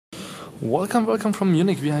Welcome from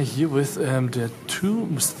Munich. We are here with the two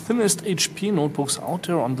thinnest HP notebooks out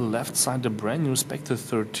there. On the left side, the brand new Spectre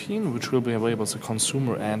 13, which will be available as a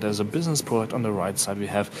consumer and as a business product. On the right side, we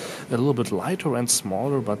have a little bit lighter and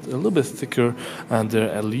smaller, but a little bit thicker,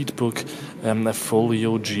 the Elitebook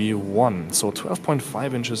Folio G1. So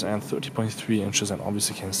 12.5 inches and 30.3 inches, and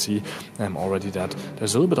obviously you can see already that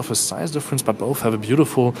there's a little bit of a size difference, but both have a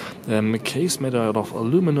beautiful case made out of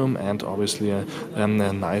aluminum and obviously a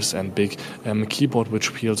nice and big keyboard, which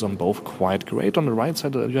feels on both quite great. On the right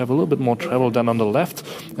side, you have a little bit more travel than on the left,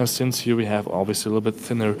 since here we have obviously a little bit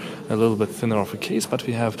thinner of a case, but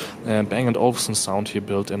we have Bang & Olufsen sound here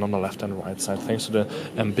built in on the left and right side, thanks to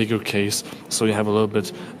the bigger case. So you have a little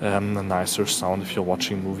bit nicer sound if you're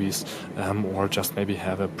watching movies or just maybe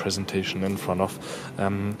have a presentation in front of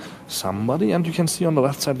somebody. And you can see on the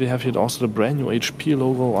left side we have here also the brand new HP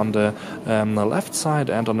logo on the left side,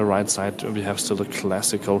 and on the right side we have still the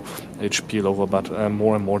classical HP logo, but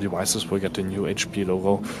more and more devices will get the new HP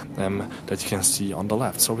logo that you can see on the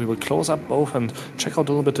left. So we will close up both and check out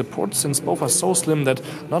a little bit the ports, since both are so slim that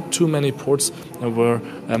not too many ports were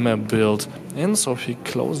built in. So if you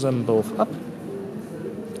close them both up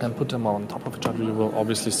and put them on top of each other, you will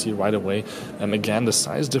obviously see right away again the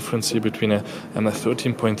size difference here between a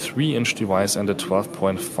 13.3 inch device and a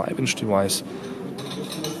 12.5 inch device.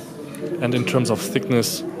 And in terms of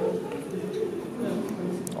thickness,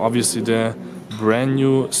 obviously the brand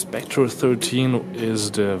new Spectre 13 is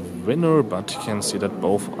the winner, but you can see that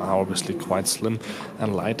both are obviously quite slim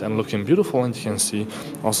and light and looking beautiful. And you can see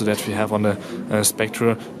also that we have on the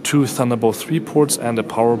Spectre two Thunderbolt 3 ports and a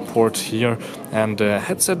power port here, and the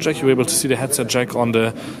headset jack. You're able to see the headset jack on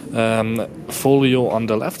the Folio on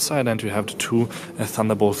the left side, and you have the two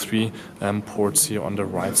Thunderbolt 3 ports here on the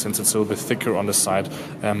right, since it's a little bit thicker on the side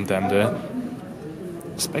than the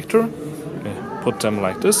Spectre. Put them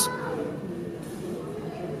like this,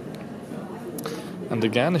 and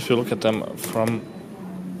again if you look at them from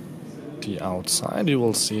the outside, you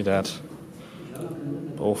will see that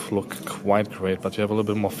both look quite great, but you have a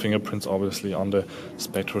little bit more fingerprints obviously on the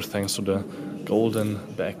Spectre thanks to the golden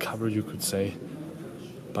back cover, you could say,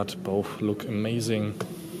 but both look amazing,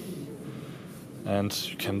 and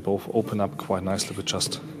you can both open up quite nicely with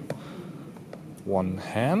just one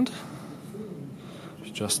hand.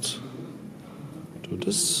 You just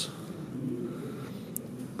this.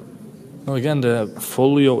 Now again, the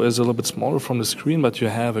Folio is a little bit smaller from the screen, but you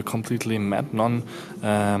have a completely matte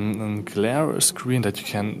non-glare screen that you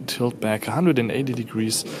can tilt back 180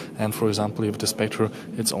 degrees, and for example with the Spectre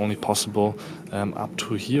it's only possible up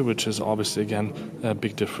to here, which is obviously again a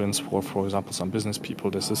big difference for example some business people.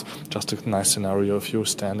 This is just a nice scenario. If you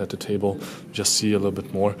stand at the table, you just see a little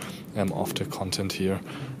bit more of the content here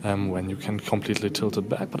when you can completely tilt it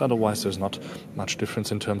back, but otherwise there's not much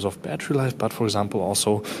difference in terms of battery life. But for example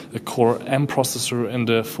also a Core M processor in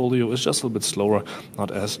the Folio is just a little bit slower,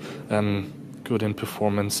 not as good in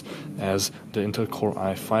performance as the Intel Core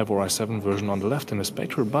i5 or i7 version on the left in the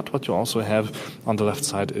Spectre. But what you also have on the left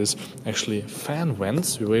side is actually fan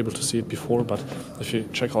vents. You were able to see it before, but if you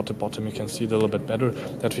check out the bottom you can see it a little bit better,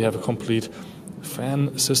 that we have a complete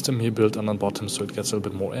fan system here built on the bottom, so it gets a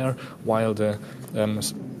little bit more air, while the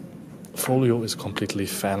Folio is completely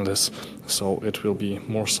fanless, so it will be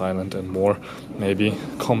more silent and more maybe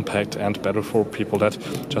compact and better for people that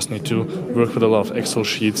just need to work with a lot of Excel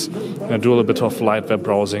sheets and do a little bit of light web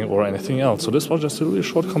browsing or anything else. So this was just a really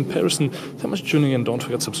short comparison. Thank you much for tuning in. Don't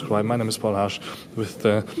forget to subscribe. My name is Paul Hasch with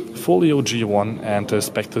the Folio G1 and the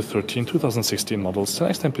Spectre 13 2016 models. Till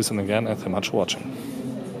next time, peace and again, and thank you much for watching.